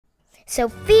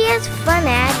Sophia's Fun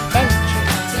Adventures.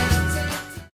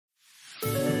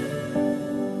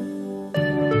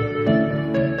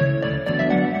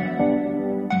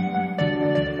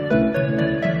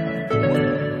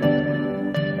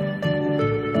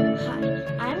 Hi,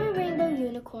 I'm a rainbow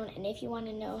unicorn, and if you want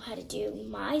to know how to do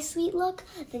my sweet look,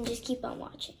 then just keep on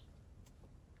watching.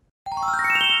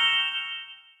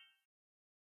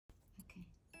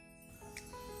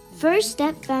 First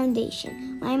step,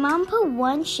 foundation. My mom put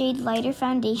one shade lighter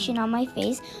foundation on my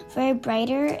face for a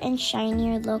brighter and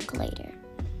shinier look later.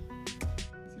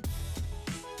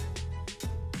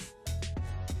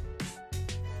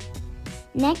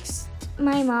 Next,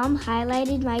 my mom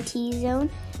highlighted my T-zone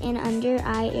and under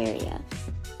eye area.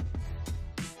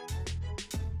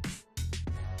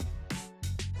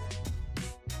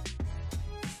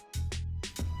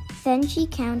 Then she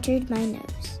contoured my nose.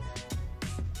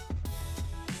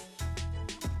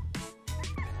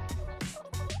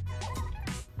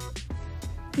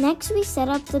 Next, we set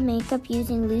up the makeup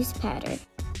using loose powder.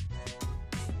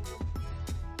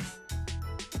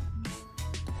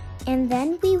 And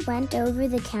then we went over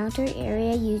the contour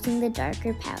area using the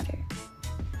darker powder.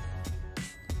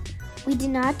 We did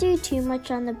not do too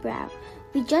much on the brow.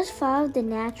 We just followed the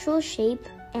natural shape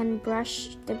and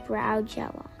brushed the brow gel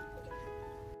on.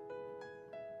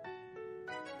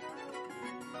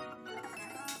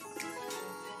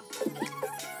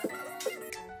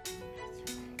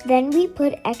 Then we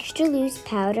put extra loose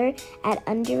powder at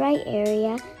under eye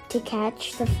area to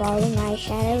catch the falling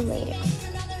eyeshadow later.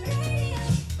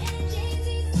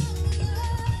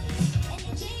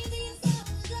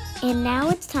 And now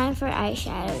it's time for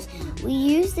eyeshadows. We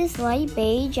use this light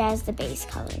beige as the base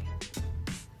color.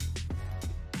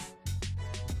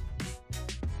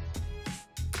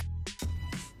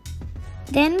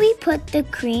 Then we put the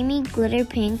creamy glitter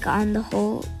pink on the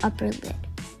whole upper lid.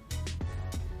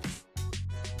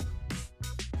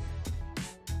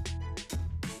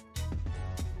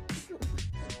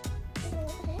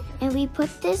 And we put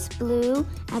this blue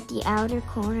at the outer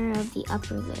corner of the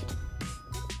upper lid.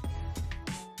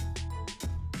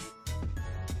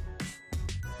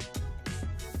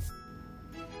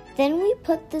 Then we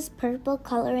put this purple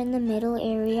color in the middle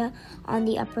area on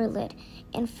the upper lid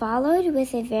and followed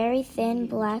with a very thin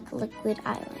black liquid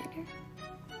eyeliner.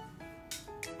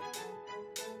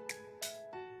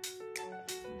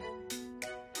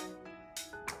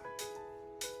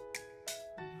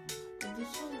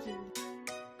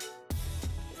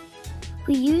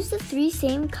 We used the three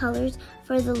same colors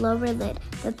for the lower lid,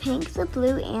 the pink, the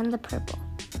blue, and the purple.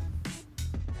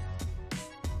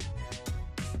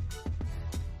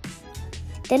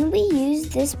 Then we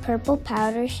used this purple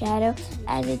powder shadow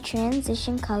as a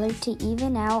transition color to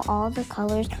even out all the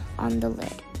colors on the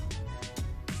lid.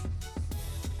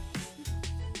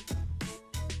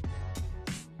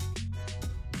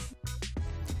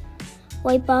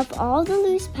 Wipe off all the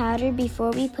loose powder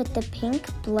before we put the pink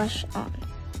blush on.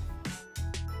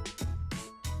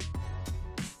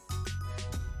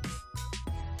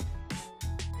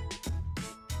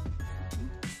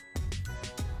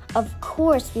 Of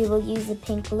course, we will use the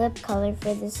pink lip color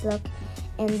for this look,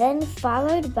 and then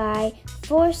followed by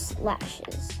forced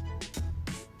lashes.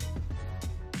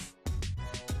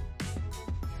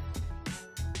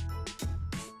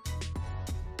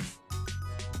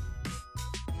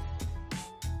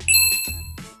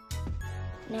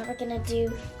 Now we're gonna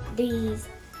do these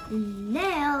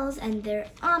nails, and they're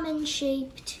almond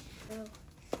shaped. So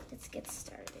let's get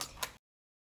started.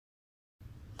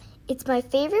 It's my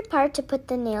favorite part to put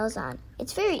the nails on.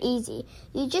 It's very easy.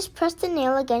 You just press the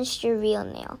nail against your real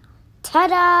nail.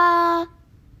 Ta-da!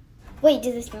 Wait,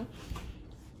 does it smell?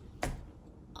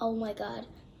 Oh my god.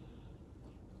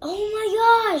 Oh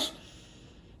my gosh!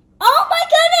 Oh my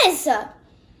goodness!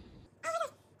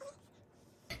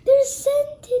 They're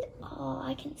scented. Oh,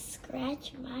 I can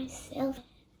scratch myself.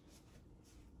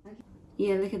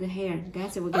 Yeah, look at the hair.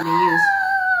 That's what we're going to use.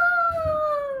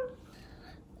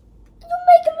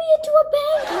 Into a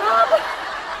bank robber.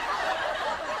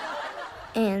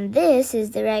 And this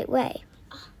is the right way.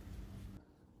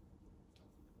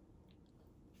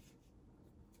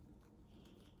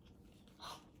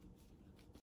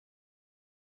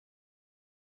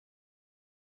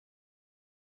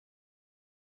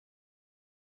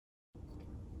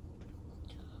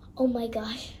 Oh my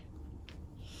gosh.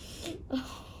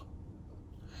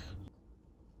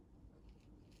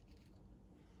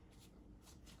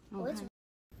 Okay.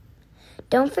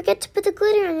 Don't forget to put the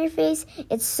glitter on your face.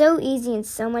 It's so easy and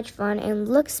so much fun and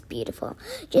looks beautiful.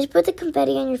 Just put the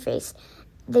confetti on your face.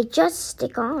 They just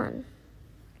stick on.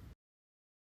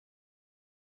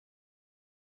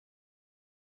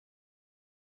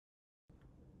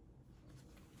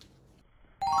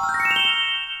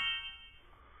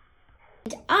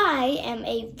 And I am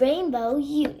a rainbow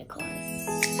unicorn.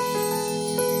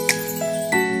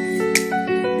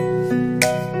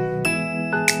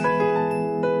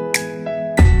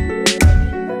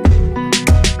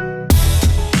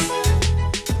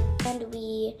 And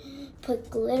we put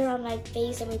glitter on my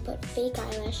face and we put fake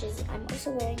eyelashes. I'm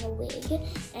also wearing a wig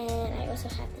and I also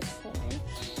have this horn.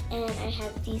 And I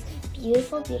have these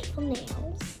beautiful, beautiful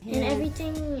nails. Yeah. And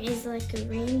everything is like a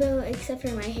rainbow except for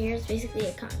my hair is basically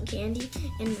a cotton candy.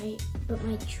 But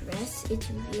my dress, it's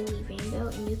really rainbow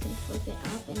and you can flip it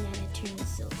up and then it turns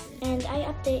silver. And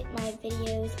I update my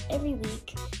videos every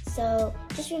week. So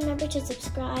just remember to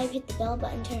subscribe, hit the bell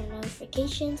button, turn on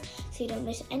notifications so you don't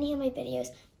miss any of my videos.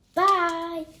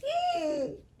 Bye!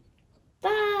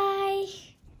 Bye!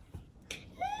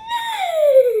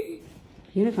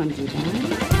 Unicorn, do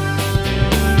that.